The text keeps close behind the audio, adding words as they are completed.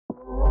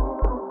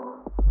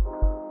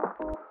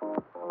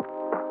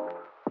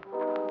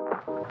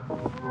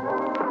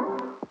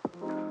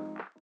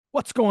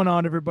What's going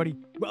on, everybody?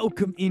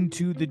 Welcome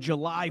into the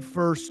July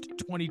 1st,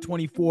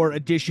 2024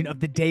 edition of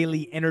the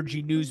Daily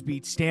Energy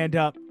Newsbeat. Stand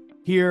up.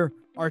 Here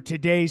are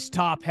today's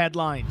top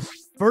headlines.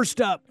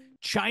 First up,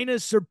 China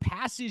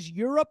surpasses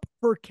Europe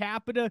per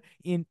capita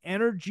in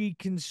energy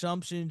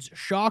consumptions.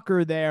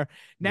 Shocker there.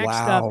 Next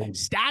up,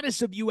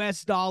 status of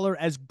US dollar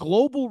as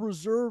global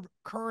reserve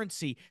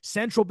currency.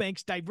 Central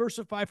banks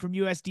diversify from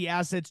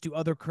USD-Assets to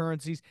other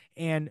currencies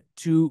and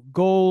to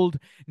gold.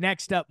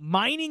 Next up,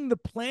 mining the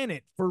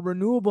planet for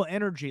renewable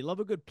energy.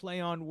 Love a good play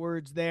on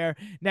words there.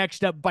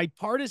 Next up,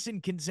 bipartisan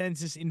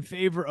consensus in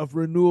favor of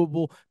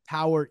renewable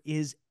power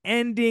is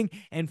ending.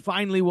 And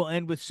finally, we'll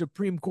end with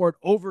Supreme Court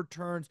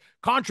overturns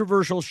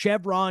controversial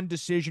Chevron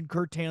decision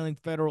curtailing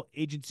federal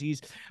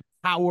agencies'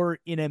 power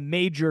in a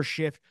major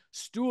shift.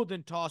 Stu,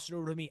 then toss it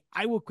over to me.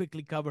 I will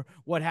quickly cover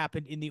what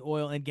happened in the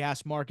oil and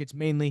gas markets,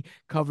 mainly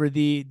cover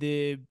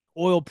the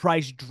oil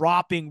price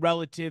dropping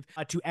relative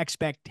to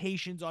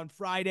expectations on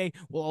Friday.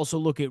 We'll also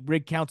look at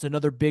rig counts,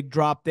 another big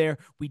drop there.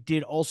 We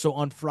did also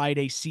on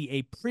Friday see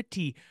a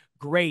pretty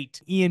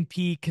great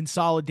E&P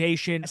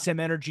consolidation, SM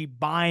Energy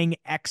buying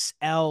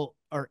XCL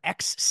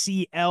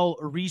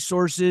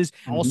resources.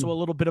 Also a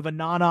little bit of a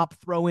non-op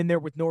throw in there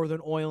with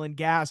Northern Oil and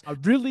Gas. A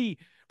really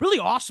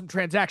awesome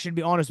transaction, to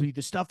be honest with you.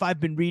 The stuff I've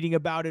been reading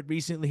about it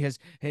recently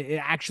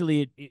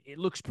it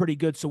looks pretty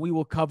good, so we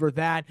will cover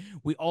that.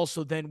 We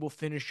also then will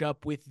finish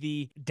up with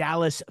the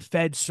Dallas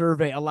Fed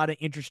survey. A lot of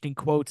interesting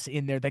quotes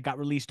in there that got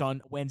released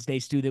on Wednesday,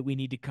 Stu, that we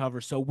need to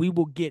cover. So we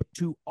will get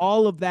to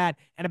all of that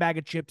and a bag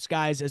of chips,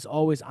 guys. As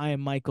always, I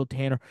am Michael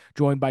Tanner,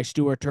 joined by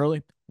Stuart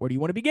Turley. Where do you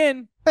want to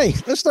begin? Hey,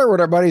 let's start with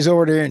our buddies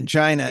over there in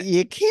China.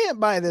 You can't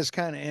buy this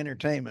kind of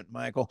entertainment,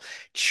 Michael.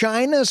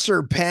 China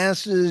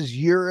surpasses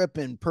Europe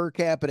in per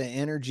capita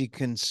energy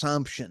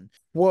consumption.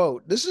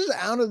 Quote, this is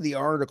out of the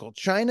article.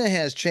 China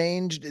has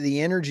changed the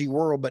energy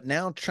world, but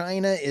now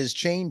China is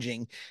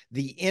changing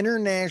the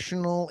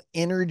International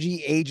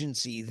Energy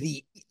Agency,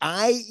 the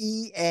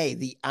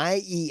IEA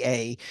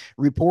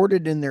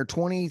reported in their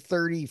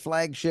 2030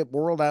 flagship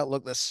World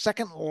Outlook, the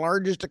second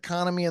largest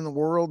economy in the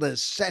world has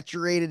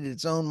saturated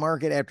its own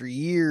market after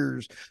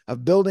years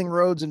of building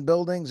roads and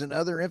buildings and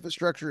other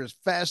infrastructure as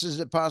fast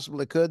as it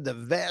possibly could. The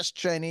vast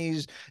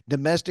Chinese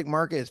domestic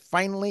market is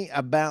finally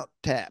about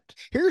tapped.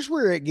 Here's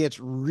where it gets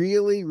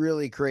really,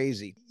 really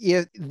crazy.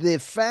 If the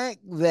fact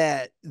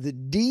that the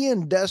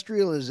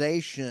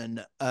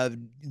deindustrialization of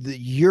the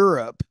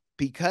Europe,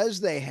 because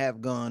they have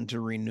gone to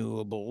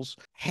renewables,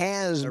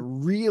 has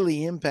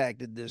really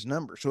impacted this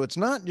number. So it's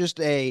not just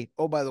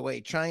oh, by the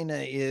way,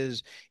 China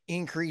is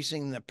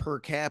increasing the per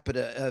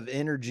capita of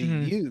energy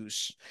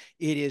use.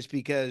 It is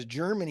because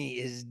Germany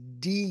is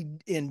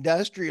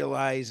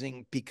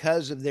deindustrializing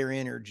because of their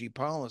energy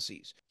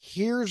policies.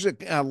 Here's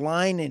a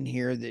line in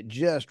here that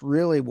just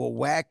really will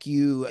whack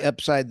you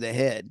upside the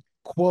head.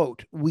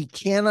 Quote, we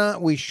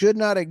should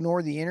not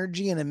ignore the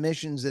energy and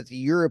emissions that the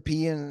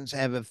Europeans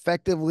have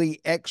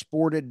effectively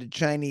exported to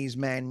Chinese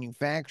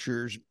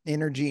manufacturers,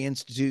 Energy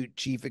Institute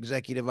Chief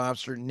Executive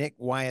Officer Nick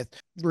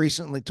Wyeth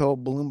recently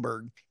told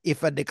Bloomberg.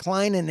 If a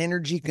decline in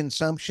energy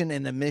consumption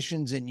and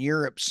emissions in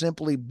Europe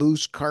simply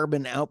boosts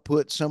carbon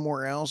output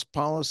somewhere else,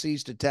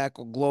 policies to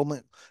tackle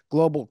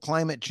global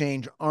climate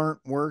change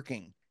aren't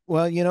working.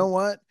 Well, you know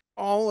what?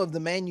 All of the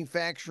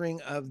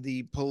manufacturing of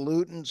the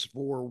pollutants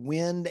for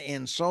wind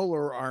and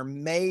solar are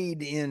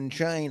made in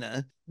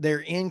China.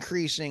 They're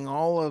increasing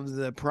all of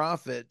the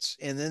profits,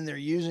 and then they're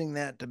using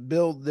that to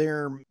build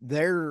their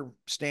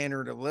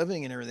standard of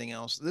living and everything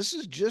else. This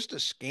is just a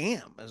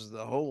scam, is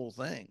the whole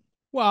thing.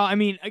 Well, I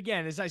mean,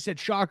 again, as I said,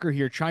 shocker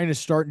here, China's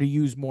starting to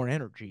use more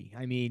energy.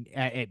 I mean,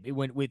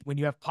 when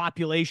you have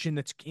population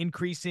that's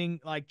increasing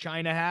like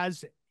China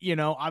has,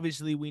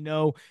 obviously we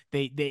know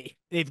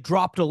they've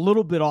dropped a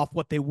little bit off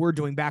what they were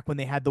doing back when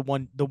they had the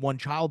one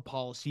child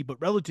policy, but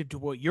relative to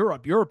what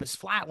Europe is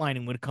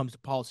flatlining when it comes to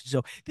policy.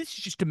 So this is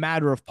just a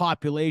matter of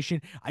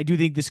population. I do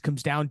think this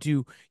comes down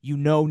to,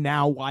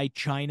 now why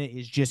China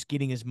is just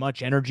getting as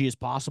much energy as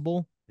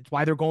possible. It's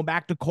why they're going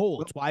back to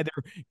coal. It's why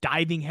they're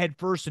diving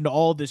headfirst into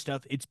all this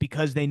stuff. It's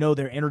because they know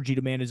their energy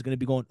demand is going to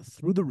be going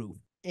through the roof.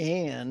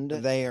 And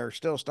they are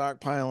still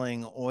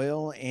stockpiling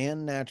oil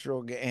and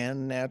natural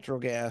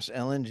gas,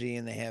 LNG,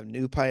 and they have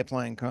new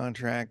pipeline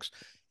contracts,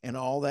 and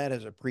all that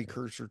is a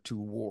precursor to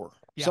war.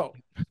 Yeah. So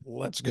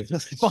let's go.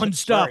 Fun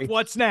stuff.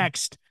 What's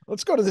next?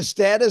 Let's go to the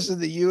status of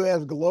the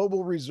U.S.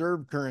 global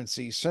reserve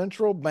currency.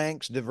 Central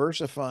banks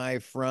diversify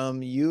from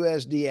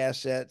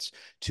USD-Assets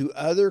to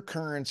other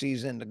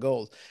currencies into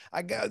gold.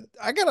 I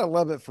gotta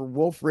love it for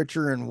Wolf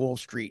Richer and Wolf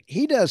Street.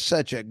 He does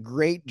such a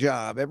great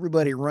job.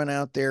 Everybody run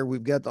out there.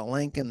 We've got the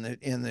link in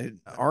the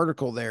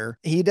article there.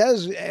 He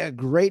does a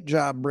great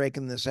job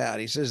breaking this out.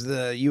 He says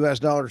the U.S.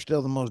 dollar is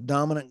still the most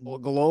dominant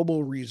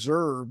global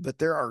reserve, but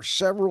there are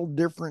several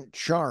different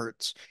charts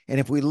assets. And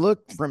if we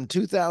look from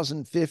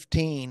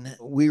 2015,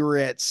 we were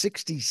at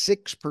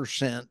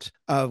 66%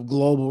 of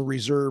global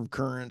reserve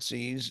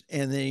currencies.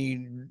 And then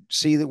you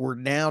see that we're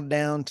now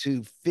down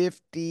to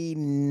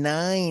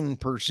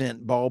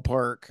 59%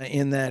 ballpark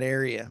in that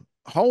area.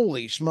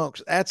 Holy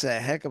smokes, that's a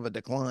heck of a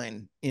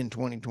decline in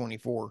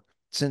 2024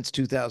 since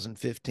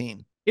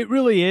 2015. It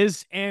really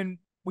is. And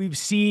we've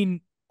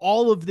seen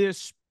all of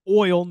this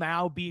oil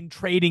now being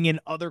trading in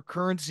other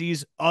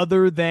currencies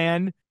other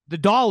than the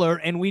dollar.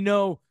 And we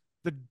know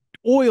the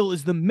oil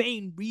is the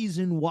main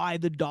reason why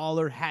the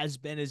dollar has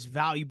been as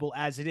valuable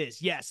as it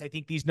is. Yes, I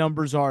think these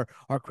numbers are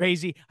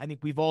crazy. I think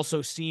we've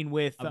also seen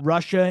with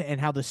Russia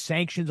and how the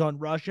sanctions on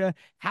Russia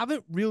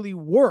haven't really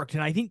worked.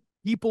 And I think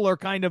people are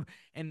kind of,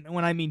 and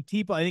when I mean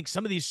people, I think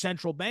some of these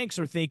central banks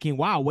are thinking,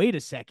 wow, wait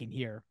a second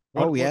here.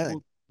 Why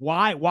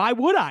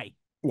would I?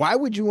 Why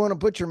would you want to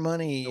put your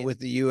money with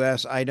the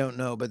US? I don't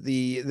know, but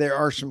there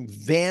are some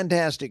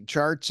fantastic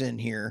charts in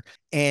here.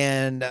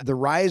 And the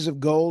rise of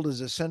gold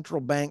as a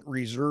central bank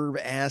reserve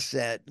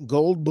asset.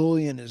 Gold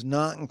bullion is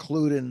not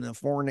included in the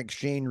foreign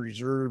exchange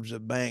reserves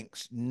of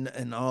banks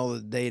and all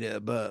the data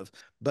above.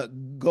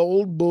 But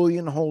gold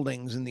bullion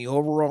holdings in the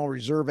overall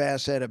reserve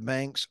asset of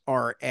banks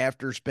are,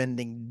 after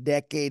spending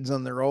decades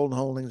on their old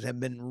holdings,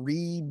 have been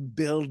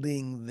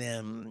rebuilding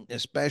them,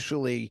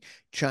 especially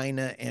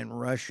China and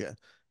Russia.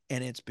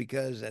 And it's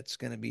because that's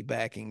going to be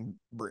backing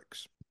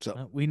BRICS.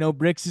 So we know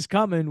BRICS is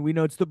coming. We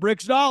know it's the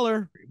BRICS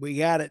dollar. We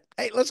got it.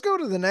 Hey, let's go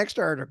to the next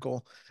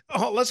article.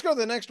 Let's go to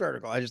the next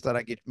article. I just thought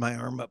I'd get my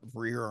arm up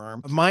before your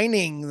arm.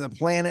 Mining the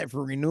planet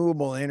for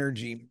renewable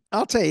energy.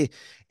 I'll tell you,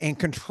 and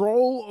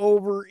control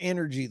over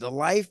energy, the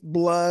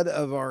lifeblood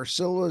of our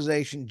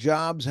civilization,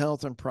 jobs,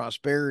 health, and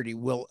prosperity.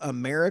 Will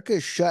America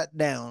shut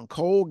down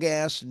coal,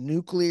 gas,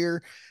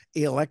 nuclear,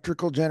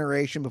 electrical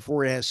generation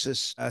before it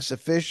has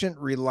sufficient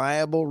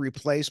reliable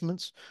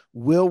replacements?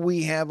 Will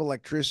we have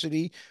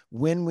electricity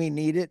when we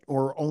need it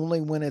or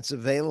only when it's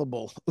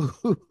available?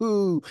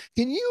 Ooh,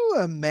 can you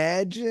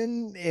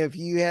imagine if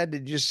you had to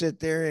just sit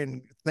there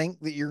and think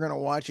that you're going to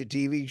watch a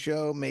TV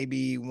show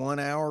maybe 1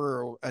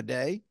 hour a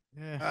day?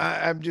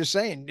 Yeah. I'm just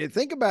saying,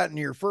 think about in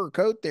your fur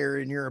coat there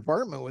in your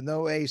apartment with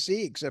no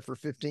AC except for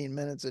 15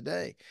 minutes a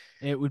day.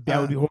 That would be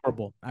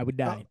horrible. I would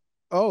die.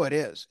 Oh, it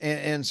is.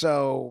 And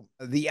so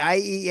the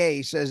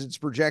IEA says its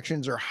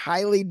projections are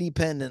highly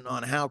dependent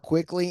on how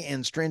quickly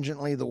and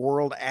stringently the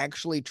world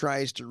actually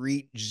tries to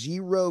reach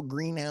zero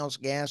greenhouse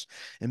gas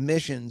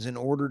emissions in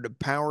order to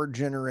power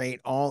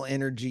generate all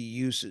energy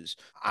uses.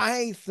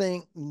 I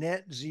think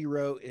net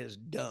zero is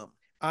dumb.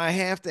 I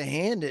have to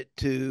hand it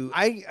to,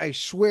 I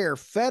swear,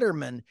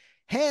 Fetterman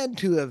had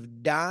to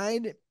have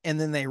died and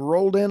then they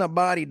rolled in a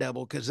body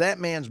double because that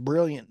man's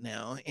brilliant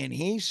now. And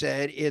he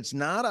said it's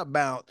not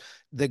about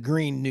the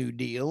Green New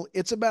Deal,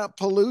 it's about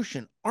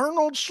pollution.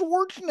 Arnold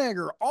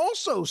Schwarzenegger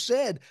also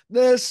said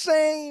the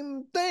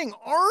same thing.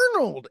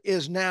 Arnold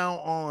is now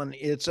on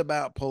It's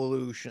About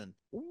Pollution.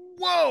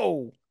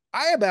 Whoa.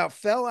 I about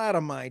fell out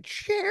of my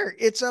chair.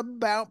 It's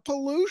about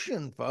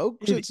pollution,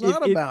 folks. It's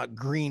not about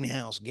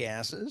greenhouse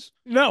gases.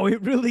 No,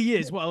 it really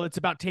is. Well, it's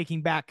about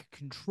taking back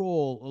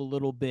control a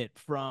little bit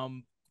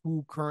from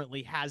who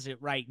currently has it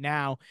right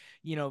now.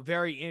 You know,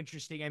 very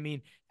interesting. I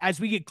mean, as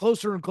we get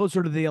closer and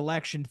closer to the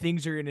election,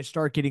 things are going to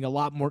start getting a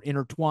lot more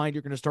intertwined.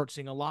 You're going to start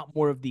seeing a lot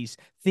more of these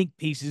think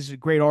pieces. A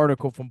great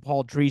article from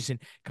Paul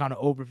Dreesen kind of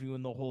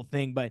overviewing the whole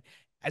thing. But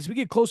as we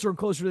get closer and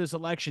closer to this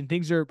election,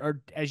 things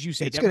are as you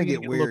say, it's going to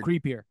get weird. A little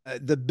creepier.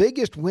 The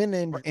biggest wind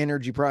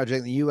energy project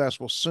in the U.S.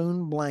 will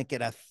soon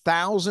blanket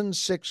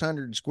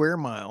 1,600 square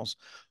miles,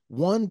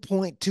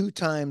 1.2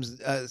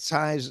 times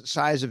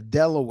size of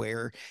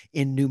Delaware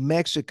in New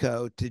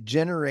Mexico, to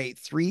generate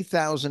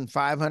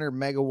 3,500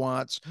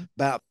 megawatts,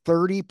 about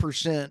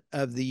 30%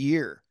 of the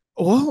year.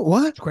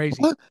 What? It's crazy.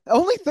 What?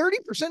 Only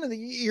 30% of the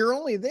year. You're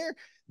only there.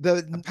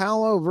 The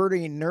Palo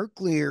Verde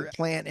nuclear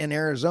plant in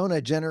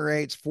Arizona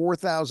generates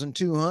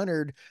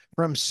 4,200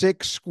 from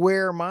 6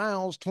 square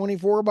miles,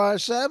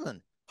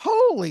 24/7.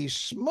 Holy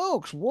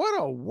smokes,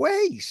 what a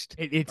waste.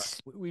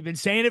 We've been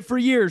saying it for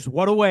years.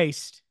 What a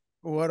waste.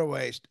 What a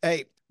waste.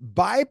 Hey,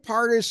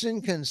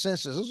 bipartisan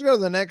consensus. Let's go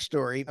to the next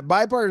story. A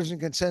bipartisan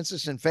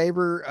consensus in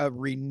favor of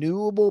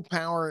renewable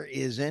power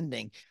is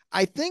ending.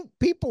 I think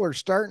people are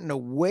starting to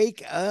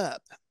wake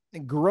up.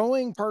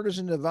 Growing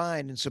partisan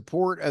divide in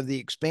support of the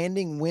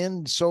expanding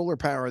wind solar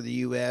power of the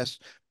U.S.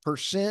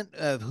 Percent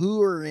of who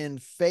are in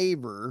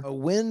favor of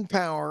wind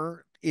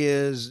power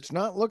it's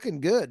not looking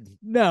good.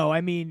 No,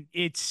 I mean,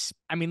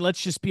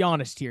 let's just be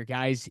honest here,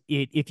 guys.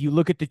 If you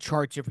look at the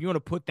charts, if you want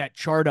to put that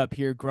chart up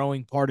here,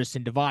 growing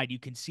partisan divide, you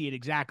can see it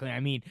exactly.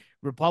 I mean,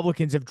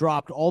 Republicans have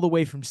dropped all the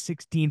way from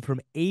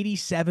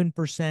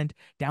 87%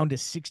 down to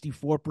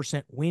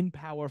 64%, wind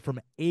power from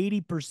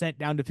 80%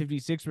 down to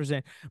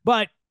 56%.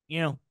 But,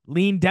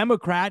 lean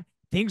Democrat,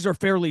 things are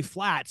fairly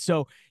flat.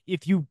 So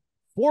if you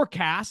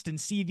forecast and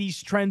see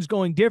these trends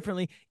going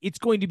differently, it's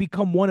going to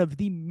become one of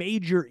the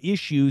major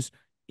issues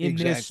in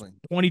this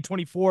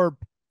 2024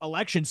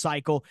 election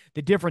cycle,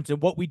 the difference in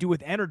what we do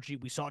with energy.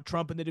 We saw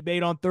Trump in the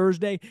debate on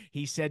Thursday.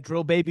 He said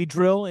drill, baby,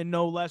 drill in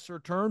no lesser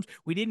terms.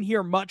 We didn't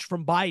hear much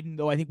from Biden,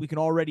 though I think we can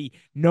already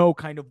know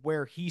kind of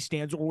where he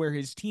stands or where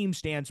his team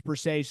stands per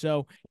se.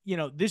 So,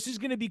 this is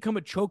going to become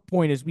a choke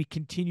point as we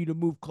continue to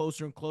move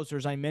closer and closer,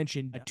 as I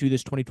mentioned, to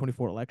this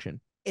 2024 election.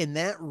 And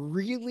that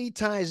really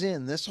ties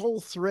in. This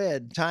whole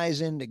thread ties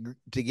in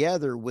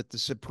together with the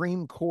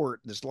Supreme Court.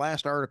 This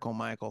last article,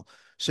 Michael,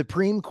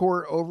 Supreme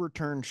Court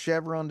overturned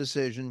Chevron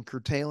decision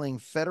curtailing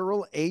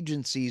federal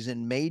agencies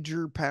in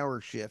major power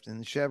shift in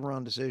the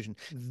Chevron decision.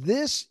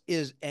 This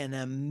is an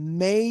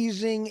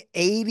amazing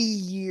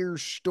 80-year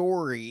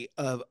story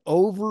of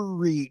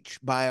overreach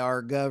by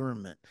our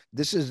government.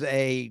 This is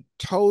a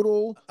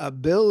total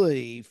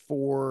ability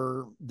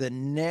for the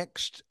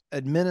next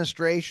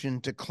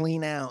administration to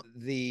clean out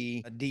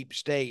the deep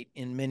state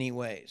in many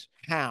ways.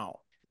 How?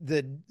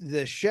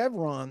 The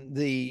Chevron,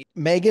 the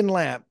Megan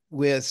Lapp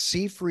with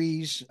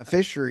Seafreeze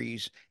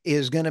Fisheries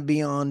is going to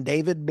be on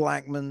David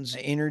Blackman's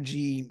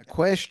Energy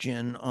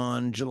Question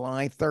on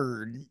July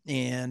 3rd.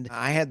 And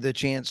I had the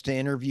chance to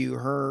interview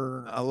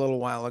her a little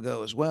while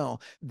ago as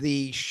well.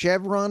 The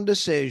Chevron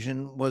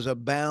decision was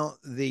about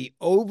the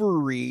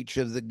overreach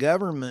of the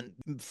government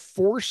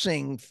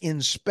forcing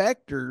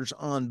inspectors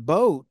on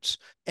boats,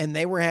 and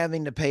they were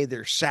having to pay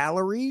their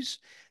salaries,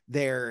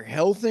 their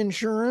health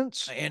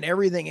insurance, and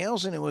everything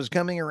else, and it was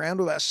coming around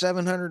to about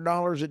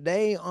 $700 a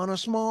day on a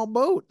small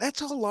boat.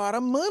 That's a lot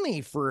of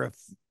money for a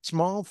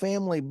small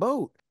family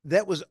boat.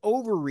 That was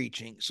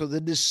overreaching. So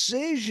the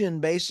decision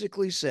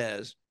basically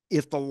says,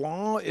 if the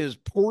law is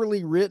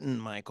poorly written,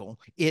 Michael,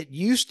 it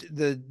used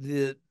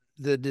to,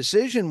 the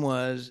decision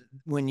was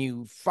when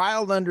you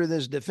filed under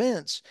this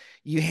defense,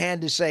 you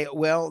had to say,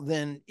 well,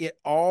 then it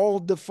all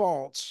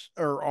defaults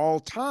or all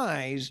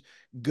ties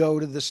go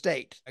to the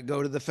state,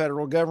 go to the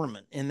federal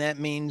government. And that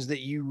means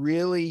that you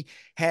really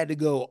had to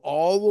go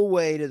all the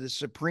way to the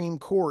Supreme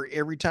Court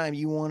every time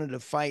you wanted to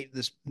fight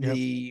this,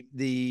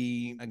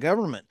 the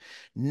government.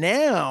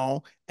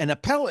 Now, an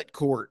appellate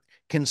court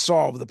can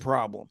solve the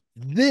problem.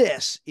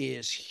 This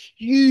is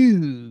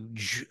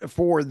huge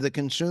for the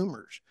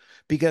consumers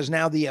because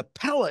now the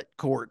appellate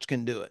courts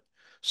can do it.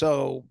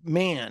 So,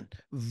 man,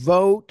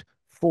 vote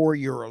for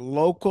your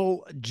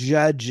local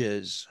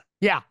judges.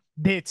 Yeah.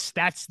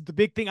 That's the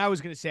big thing I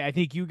was going to say. I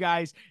think you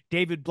guys,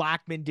 David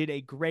Blackman, did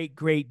a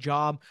great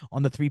job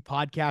on the three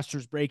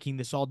podcasters breaking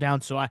this all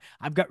down. So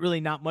I've got really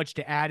not much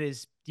to add.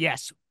 Is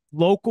yes,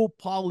 local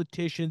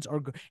politicians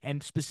are,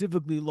 and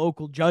specifically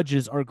local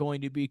judges, are going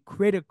to be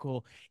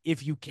critical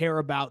if you care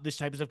about this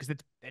type of stuff, because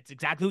that's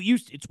exactly what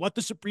it's what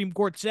the Supreme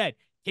Court said.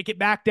 Kick it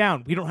back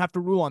down. We don't have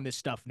to rule on this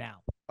stuff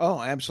now. Oh,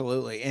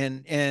 absolutely.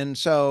 And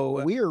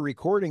so we are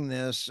recording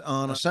this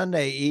on a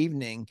Sunday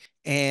evening,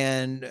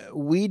 and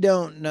we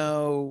don't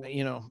know,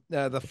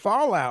 the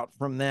fallout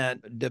from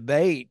that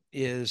debate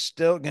is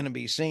still going to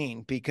be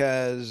seen,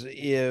 because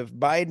if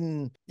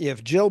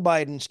Jill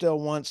Biden still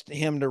wants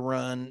him to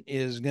run,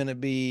 is going to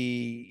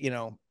be,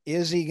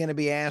 is he going to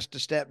be asked to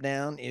step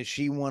down? Is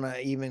she want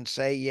to even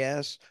say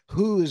yes?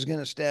 Who is going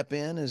to step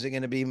in? Is it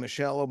going to be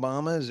Michelle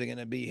Obama? Is it going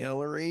to be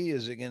Hillary?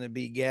 Is it going to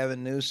be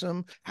Gavin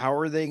Newsom? How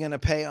are they going to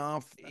pay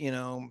off,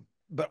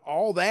 but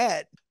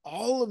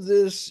all of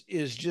this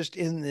is just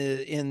in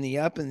the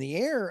up in the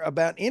air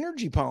about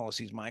energy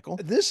policies, Michael.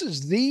 This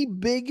is the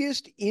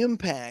biggest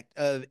impact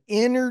of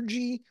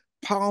energy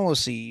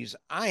policies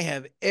I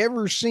have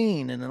ever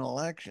seen in an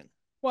election.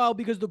 Well,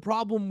 because the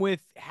problem with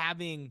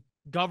having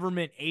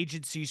government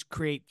agencies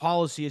create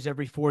policy is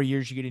every 4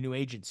 years you get a new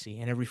agency,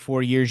 and every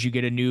 4 years you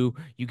get a new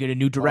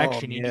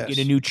direction, and you get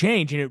a new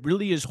change, and it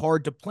really is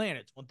hard to plan.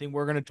 It's one thing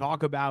we're going to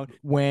talk about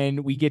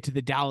when we get to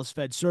the Dallas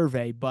Fed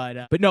survey, but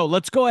no,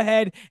 let's go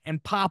ahead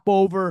and pop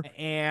over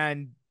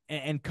and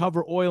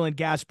cover oil and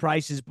gas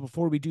prices.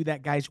 Before we do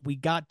that, guys, we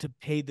got to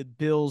pay the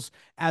bills.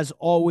 As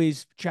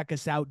always, check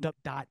us out,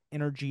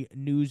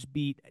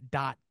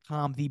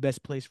 energynewsbeat.com, the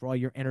best place for all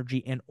your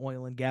energy and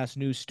oil and gas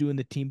news. Stu and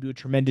the team do a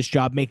tremendous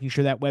job making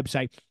sure that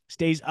website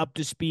stays up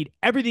to speed.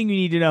 Everything you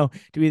need to know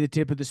to be the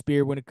tip of the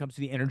spear when it comes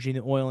to the energy and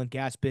the oil and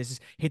gas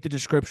business. Hit the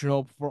description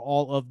for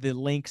all of the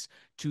links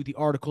to the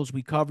articles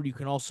we covered. You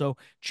can also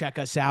check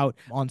us out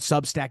on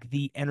Substack,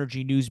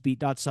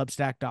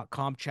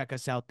 theenergynewsbeat.substack.com. Check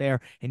us out there.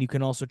 And you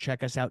can also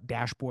check us out,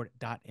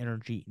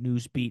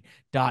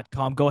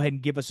 dashboard.energynewsbeat.com. Go ahead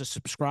and give us a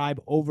subscribe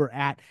over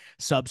at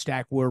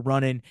Substack. We're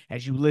running,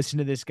 as you listen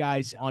to this,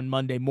 guys, on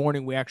Monday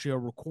morning. We actually are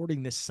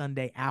recording this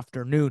Sunday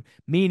afternoon,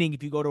 meaning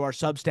if you go to our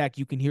Substack,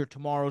 you can hear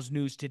tomorrow's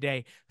news today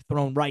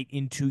thrown right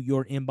into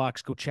your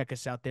inbox. Go check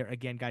us out there.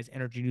 Again, guys,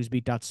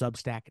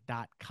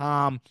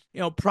 energynewsbeat.substack.com.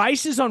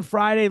 Prices on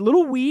Friday, a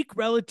little weak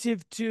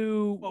relative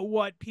to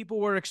what people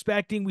were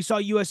expecting. We saw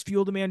U.S.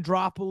 fuel demand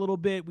drop a little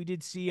bit. We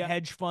did see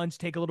hedge funds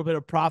take a little bit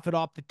of profit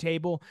off the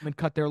table and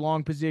cut their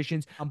long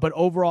positions. But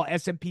overall,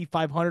 S&P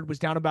 500 was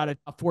down about a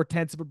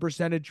 0.4 of a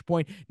percentage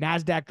point.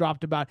 NASDAQ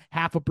dropped about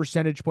 0.5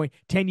 percentage point.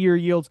 10-year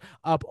yields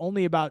up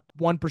only about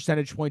 1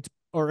 percentage point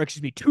or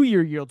excuse me,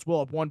 2-year yields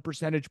will up 1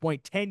 percentage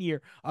point,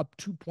 10-year up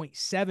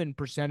 2.7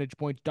 percentage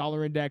points,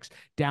 dollar index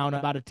down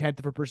about a tenth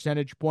of a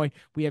percentage point.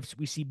 We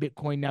see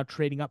Bitcoin now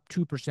trading up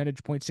 2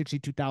 percentage points,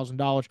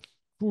 $62,000.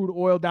 Crude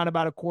oil down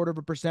about a quarter of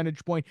a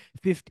percentage point,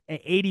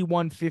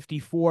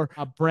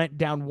 81.54. Brent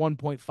down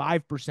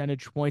 1.5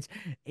 percentage points,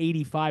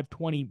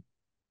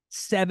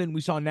 85.27. We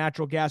saw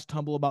natural gas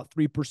tumble about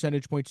 3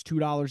 percentage points,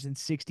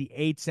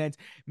 $2.68,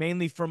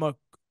 mainly from a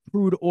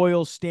crude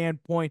oil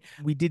standpoint.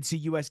 We did see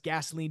U.S.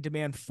 gasoline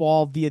demand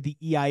fall via the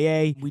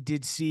EIA. We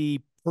did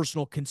see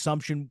personal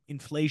consumption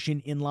inflation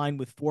in line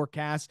with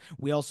forecasts.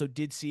 We also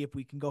did see, if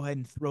we can go ahead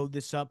and throw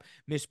this up,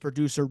 Miss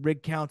Producer,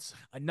 rig counts,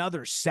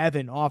 another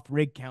 7 off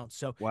rig counts.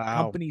 So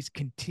companies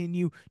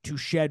continue to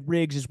shed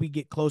rigs as we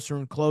get closer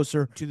and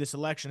closer to this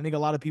election. I think a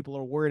lot of people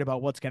are worried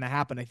about what's going to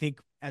happen. I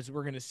think, as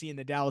we're going to see in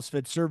the Dallas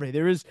Fed survey,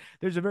 there's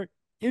a very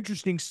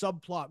interesting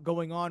subplot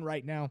going on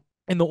right now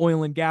in the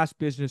oil and gas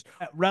business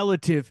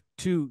relative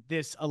to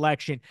this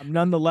election.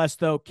 Nonetheless,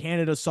 though,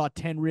 Canada saw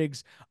 10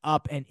 rigs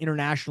up, and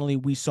internationally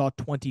we saw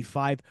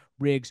 25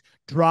 rigs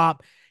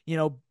drop. You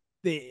know,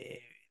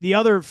 the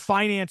other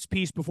finance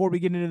piece before we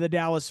get into the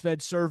Dallas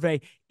Fed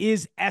survey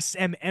is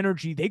SM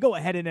Energy. They go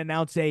ahead and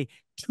announce a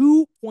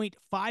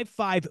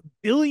 $2.55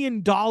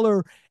 billion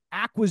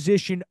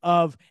acquisition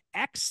of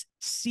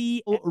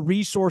XC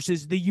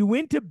Resources, the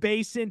Uinta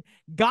Basin.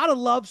 Gotta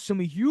love some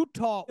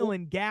Utah oil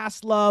and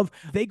gas love.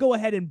 They go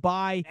ahead and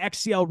buy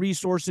XCL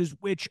Resources,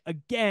 which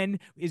again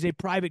is a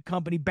private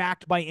company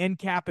backed by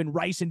NCAP and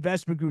Rice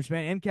Investment Groups.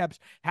 Man, NCAP's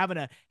having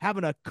a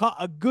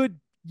good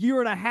year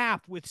and a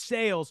half with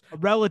sales.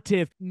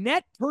 Relative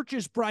net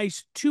purchase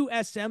price to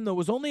SM, though,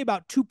 was only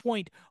about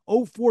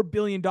 $2.04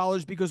 billion,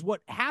 because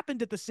what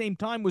happened at the same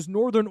time was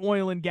Northern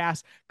Oil and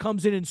Gas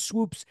comes in and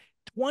swoops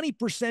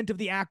 20% of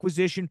the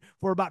acquisition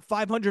for about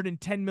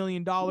 $510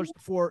 million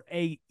for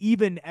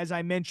even, as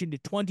I mentioned,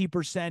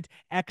 20%.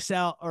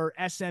 XL or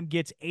SM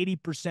gets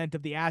 80%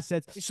 of the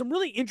assets. Some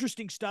really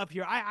interesting stuff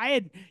here. I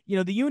had,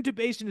 the Uinta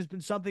Basin has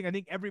been something I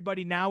think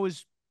everybody now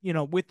is,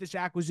 with this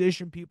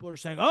acquisition, people are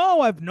saying,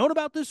 oh, I've known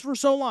about this for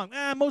so long.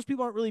 Most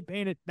people aren't really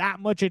paying it that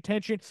much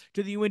attention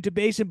to the Uinta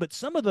Basin, but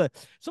some of the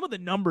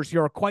numbers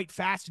here are quite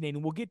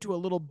fascinating. We'll get to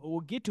an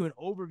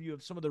overview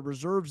of some of the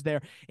reserves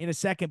there in a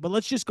second, but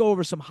let's just go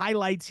over some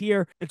highlights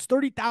here. It's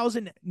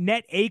 30,000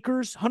 net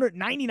acres,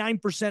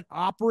 199%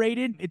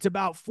 operated. It's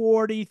about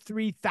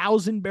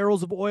 43,000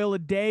 barrels of oil a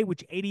day,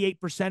 which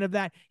 88% of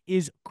that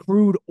is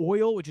crude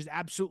oil, which is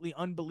absolutely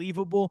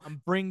unbelievable.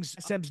 Brings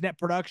SM's net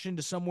production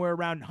to somewhere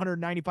around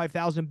 195,000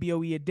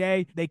 BOE a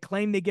day. They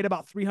claim they get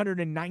about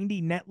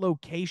 390 net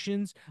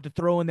locations to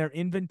throw in their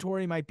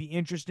inventory. Might be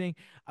interesting.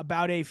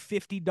 About a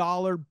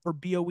 $50 per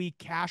BOE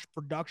cash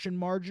production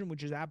margin,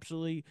 which is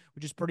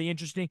pretty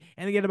interesting.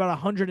 And they get about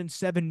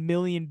 107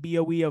 million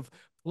BOE of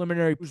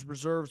preliminary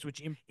reserves,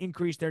 which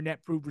increased their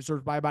net proved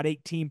reserves by about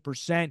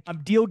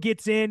 18%. Deal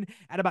gets in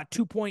at about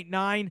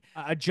 2.9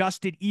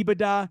 adjusted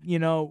EBITDA.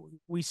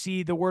 We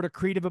see the word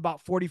accretive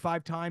about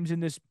 45 times in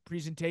this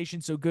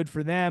presentation, so good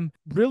for them.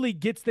 Really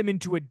gets them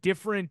into a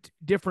different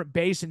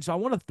basin. So I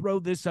want to throw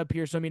this up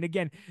here. So I mean,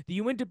 again, the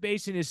Uinta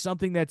Basin is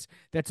something that's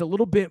a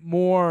little bit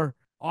more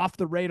off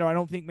the radar. I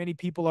don't think many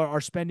people are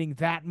spending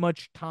that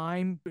much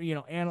time,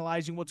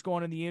 analyzing what's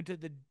going on in the Uinta.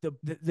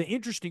 The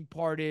interesting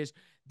part is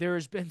there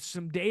has been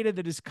some data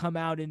that has come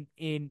out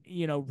in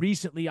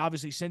recently,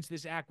 obviously since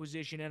this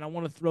acquisition, and I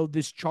want to throw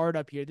this chart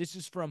up here. This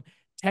is from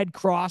Ted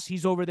Cross.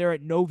 He's over there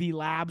at Novi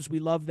Labs. We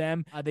love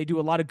them. They do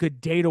a lot of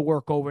good data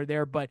work over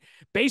there. But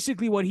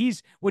basically, what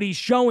he's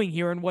showing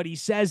here and what he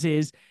says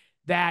is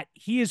that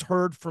he has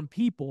heard from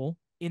people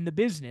in the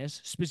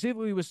business,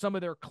 specifically with some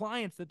of their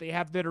clients that they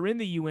have that are in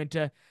the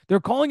Uinta.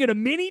 They're calling it a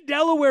mini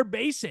Delaware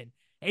Basin,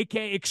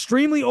 aka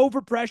extremely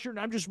overpressured. And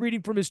I'm just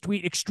reading from his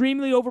tweet: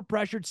 extremely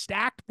overpressured,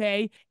 stacked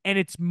pay, and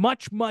it's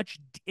much,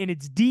 and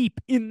it's deep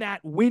in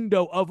that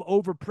window of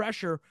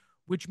overpressure,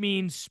 which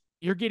means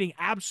you're getting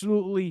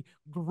absolutely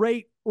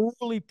great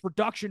early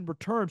production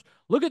returns.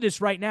 Look at this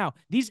right now.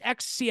 These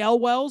XCL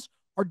wells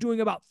are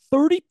doing about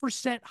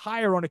 30%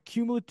 higher on a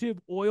cumulative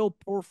oil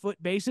per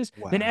foot basis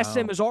than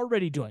SM is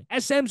already doing.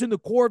 SM's in the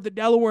core of the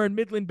Delaware and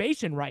Midland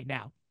Basin right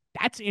now.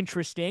 That's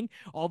interesting.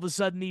 All of a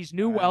sudden, these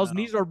new wells, and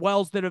these are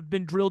wells that have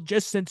been drilled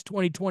just since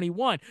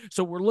 2021.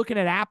 So we're looking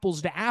at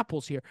apples to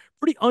apples here.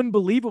 Pretty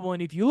unbelievable.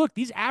 And if you look,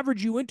 these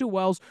average Uinta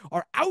wells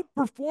are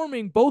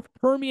outperforming both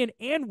Permian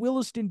and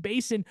Williston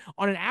Basin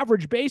on an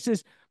average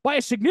basis by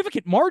a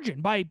significant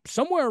margin, by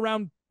somewhere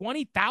around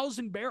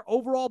 20,000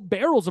 overall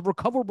barrels of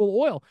recoverable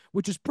oil,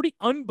 which is pretty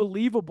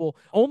unbelievable.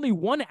 Only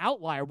one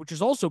outlier, which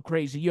is also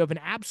crazy. You have an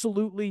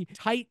absolutely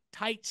tight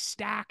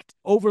stacked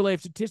overlay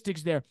of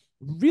statistics there.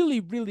 Really,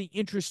 really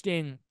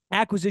interesting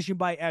acquisition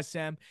by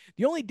SM.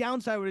 The only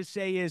downside I would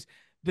say is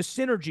the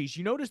synergies.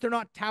 You notice they're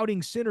not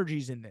touting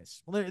synergies in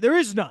this. Well, there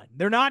is none.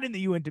 They're not in the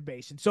Uinta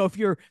Basin. So if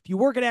you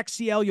work at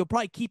XCL, you'll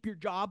probably keep your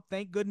job.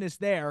 Thank goodness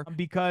there,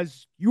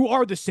 because you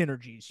are the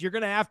synergies. You're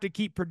going to have to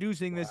keep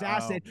producing this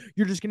asset.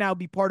 You're just going to now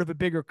be part of a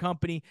bigger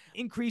company.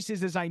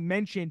 Increases, as I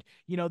mentioned,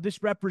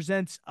 this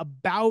represents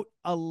about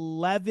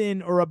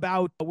 11 or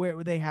about, where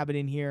would they have it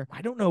in here?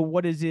 I don't know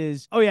what it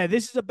is. Oh yeah,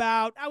 this is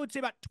about, I would say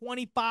about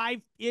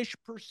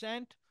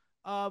 25-ish%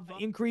 of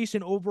increase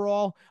in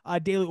overall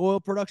daily oil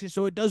production.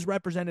 So it does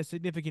represent a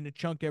significant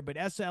chunk there, but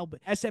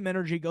SM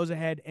Energy goes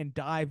ahead and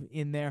dive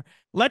in there.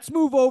 Let's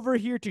move over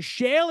here to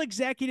Shale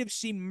executives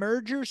see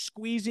merger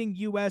squeezing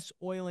U.S.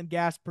 oil and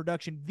gas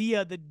production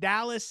via the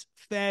Dallas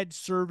Fed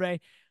survey.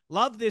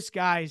 Love this,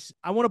 guys.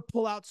 I want to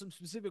pull out some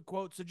specific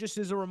quotes. So just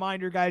as a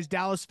reminder, guys, the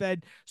Dallas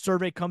Fed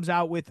comes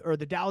out with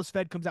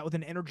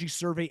an energy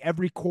survey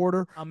every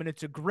quarter. And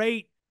it's a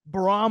great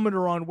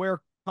barometer on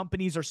where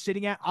companies are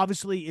sitting at.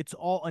 Obviously, it's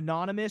all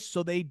anonymous,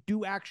 so they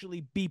do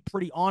actually be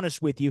pretty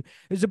honest with you.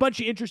 There's a bunch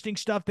of interesting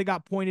stuff that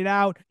got pointed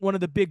out. One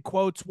of the big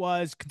quotes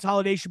was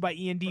consolidation by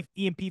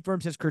E&P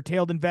firms has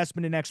curtailed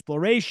investment in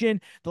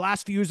exploration. The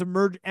last few years of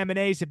merged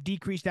M&As have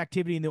decreased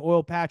activity in the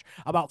oil patch.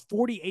 About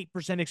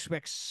 48%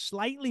 expect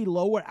slightly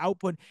lower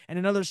output, and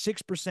another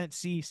 6%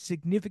 see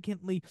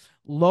significantly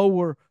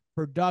lower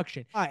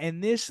production.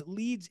 And this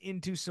leads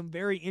into some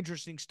very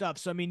interesting stuff.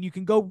 So, I mean, you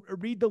can go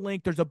read the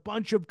link. There's a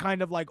bunch of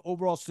kind of like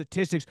overall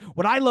statistics.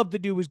 What I love to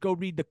do is go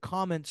read the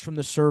comments from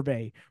the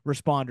survey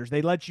responders.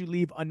 They let you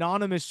leave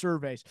anonymous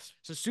surveys.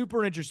 So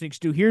super interesting,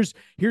 Stu. Here's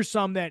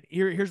one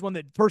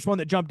that first one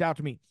that jumped out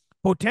to me.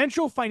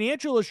 Potential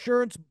financial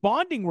assurance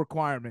bonding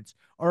requirements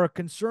are a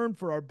concern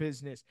for our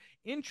business.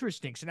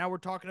 Interesting. So now we're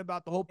talking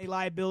about the whole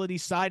liability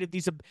side of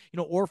these,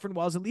 orphan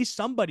wells. At least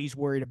somebody's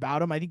worried about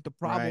them. I think the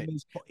problem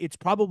is it's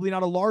probably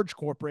not a large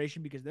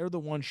corporation because they're the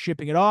ones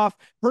shipping it off.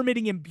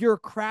 Permitting and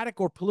bureaucratic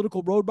or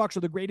political roadblocks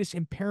are the greatest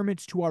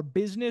impairments to our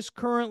business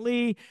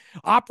currently.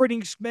 Operating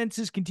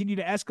expenses continue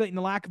to escalate, and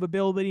the lack of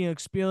ability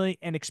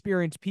and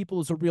experienced people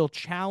is a real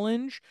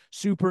challenge.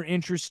 Super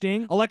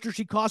interesting.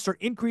 Electricity costs are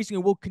increasing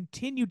and will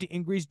continue to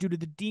increase due to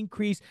the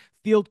decreased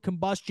field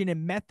combustion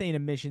and methane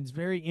emissions.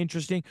 Very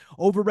interesting.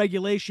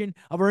 Overregulation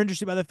of our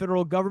industry by the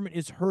federal government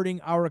is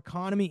hurting our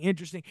economy.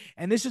 Interesting.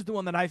 And this is the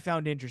one that I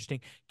found interesting.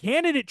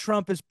 Candidate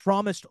Trump has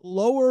promised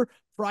lower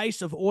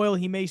price of oil.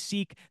 He may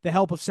seek the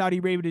help of Saudi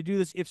Arabia to do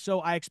this. If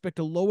so, I expect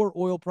a lower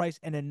oil price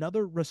and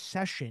another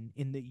recession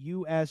in the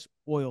U.S.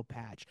 oil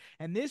patch.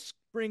 And this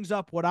brings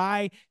up what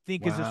I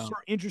think is a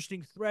super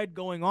interesting thread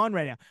going on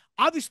right now.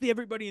 Obviously,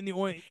 everybody in the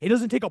oil, it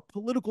doesn't take a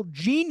political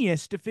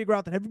genius to figure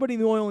out that everybody in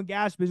the oil and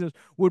gas business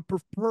would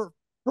prefer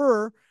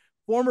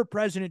former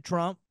President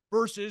Trump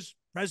versus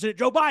President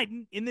Joe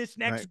Biden in this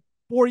next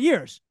 4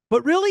 years.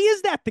 But really,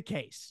 is that the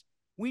case?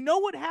 We know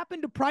what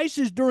happened to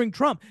prices during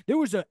Trump. There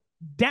was a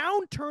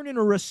downturn in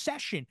a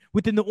recession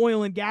within the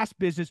oil and gas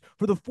business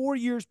for the 4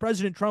 years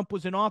President Trump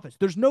was in office.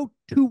 There's no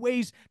two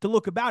ways to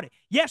look about it.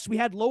 Yes, we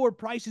had lower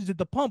prices at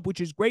the pump,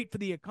 which is great for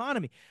the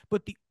economy,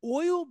 but the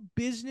oil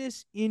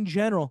business in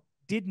general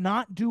did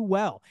not do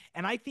well.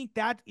 And I think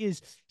that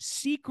is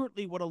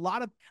secretly what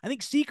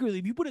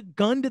if you put a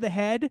gun to the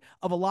head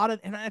of a lot of,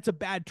 and that's a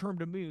bad term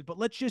to use,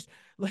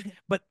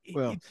 but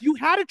if you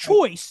had a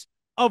choice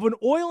of an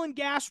oil and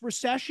gas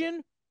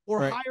recession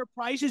or higher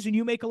prices and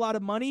you make a lot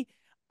of money,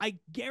 I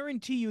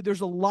guarantee you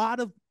there's a lot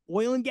of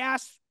oil and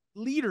gas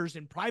leaders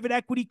in private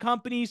equity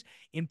companies,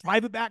 in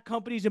private backed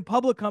companies, in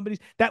public companies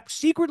that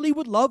secretly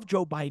would love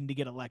Joe Biden to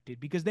get elected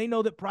because they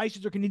know that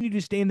prices are continuing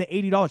to stay in the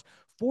 $80.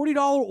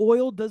 $40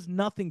 oil does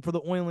nothing for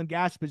the oil and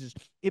gas business.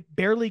 It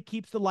barely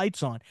keeps the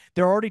lights on.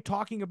 They're already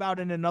talking about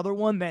in another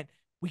one that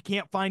we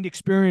can't find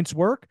experienced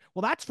work.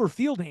 Well, that's for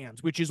field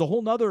hands, which is a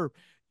whole nother,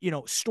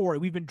 story.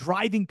 We've been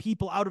driving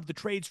people out of the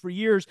trades for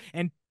years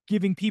and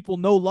giving people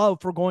no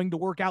love for going to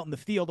work out in the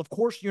field. Of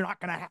course, you're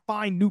not going to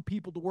find new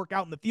people to work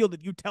out in the field.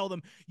 If you tell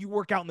them you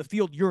work out in the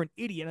field, you're an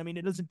idiot. I mean,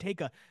 it doesn't take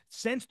a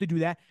sense to do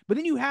that. But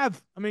then you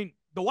have,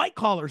 the white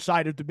collar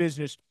side of the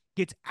business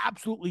gets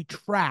absolutely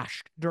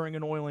trashed during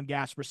an oil and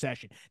gas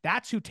recession.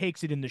 That's who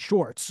takes it in the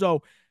shorts.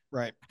 So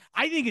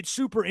I think it's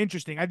super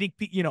interesting. I think,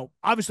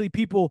 obviously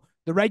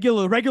the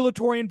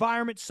regulatory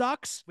environment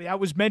sucks. That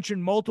was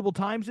mentioned multiple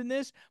times in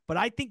this, but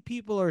I think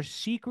people are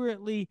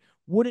secretly,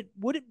 would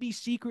it be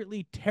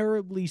secretly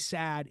terribly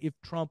sad if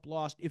Trump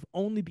lost, if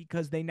only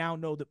because they now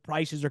know that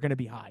prices are going to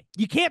be high?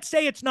 You can't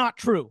say it's not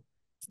true.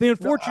 It's the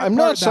unfortunate I'm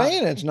not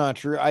saying it's not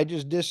true. I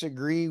just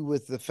disagree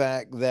with the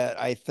fact that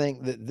I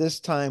think that this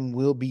time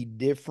will be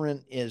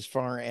different as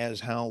far as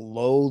how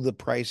low the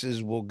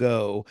prices will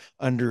go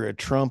under a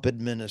Trump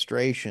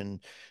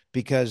administration,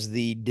 because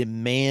the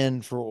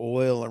demand for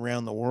oil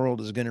around the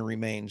world is going to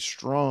remain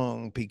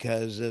strong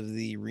because of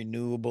the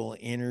renewable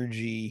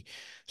energy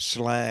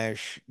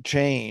slash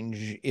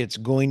change. It's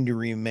going to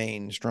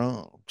remain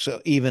strong.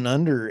 So even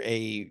under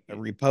a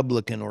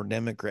Republican or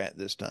Democrat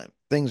this time,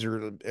 things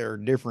are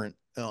different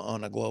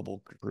on a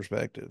global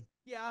perspective.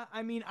 Yeah,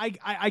 I mean,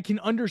 I can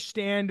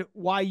understand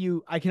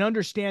I can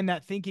understand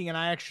that thinking, and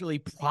I actually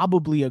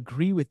probably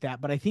agree with that.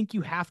 But I think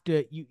you have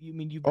to, you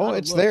mean, you've Oh, got to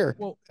it's look. there.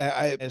 Well,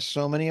 As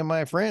so many of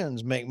my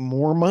friends make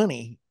more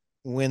money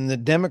when the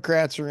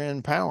Democrats are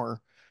in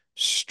power,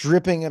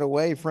 stripping it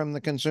away from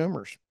the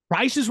consumers.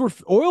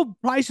 oil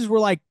prices were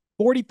like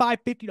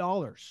 45,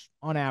 $50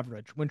 on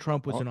average when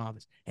Trump was Oh, in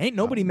office. Ain't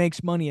nobody oh,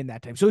 makes money in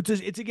that time. So it's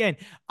again,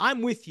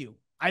 I'm with you.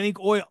 I think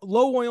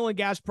low oil and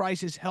gas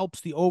prices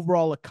helps the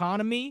overall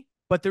economy.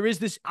 But there is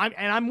this,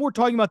 I'm more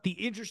talking about the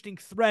interesting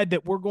thread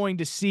that we're going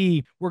to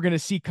see. We're going to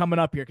see coming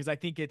up here because I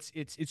think it's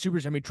super.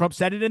 I mean, Trump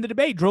said it in the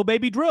debate, drill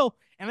baby drill,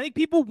 and I think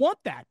people want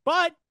that.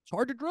 But it's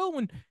hard to drill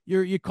when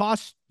you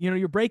cost,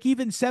 your break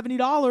even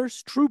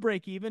 $70. True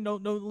break even.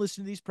 Don't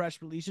listen to these press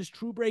releases.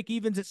 True break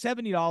evens at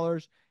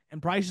 $70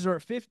 and prices are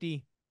at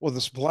 50. well,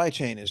 the supply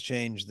chain has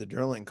changed the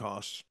drilling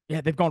costs.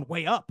 Yeah, they've gone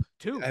way up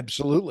too.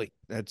 Absolutely.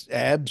 That's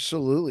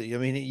absolutely. I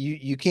mean,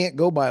 you can't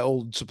go by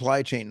old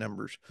supply chain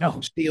numbers. No,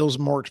 Steel's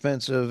more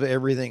expensive.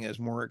 Everything is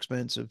more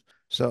expensive.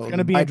 it's So gonna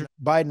the be interesting.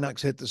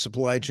 Bidenomics hit the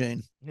supply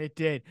chain. It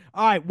did.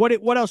 All right, what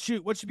else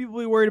what should people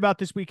be worried about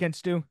this weekend,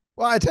 Stu?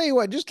 Well, I tell you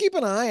what, just keep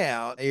an eye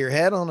out, your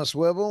head on a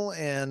swivel,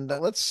 and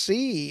let's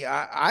see.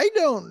 I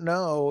don't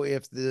know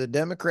if the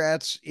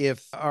Democrats,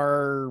 if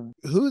are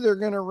who they're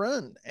going to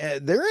run.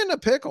 They're in a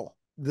pickle.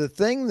 The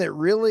thing that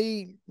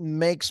really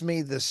makes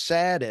me the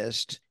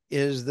saddest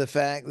is the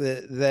fact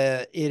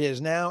that it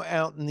is now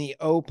out in the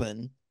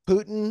open.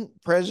 Putin,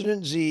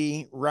 President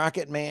Z,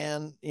 Rocket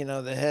Man,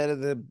 the head of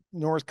the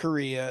North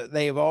Korea,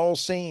 they've all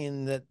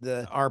seen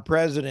that our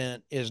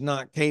president is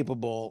not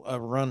capable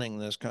of running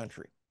this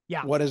country.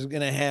 Yeah, What is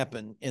going to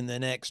happen in the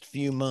next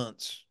few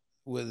months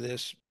with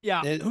this?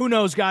 yeah. Who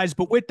knows, guys?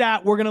 But with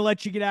that, we're gonna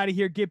let you get out of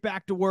here, get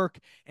back to work,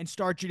 and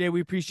start your day.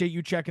 We appreciate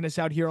you checking us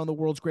out here on the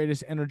world's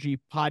greatest energy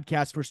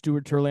podcast. For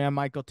Stuart Turley, I'm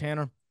Michael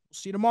Tanner. We'll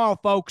see you tomorrow,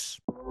 folks.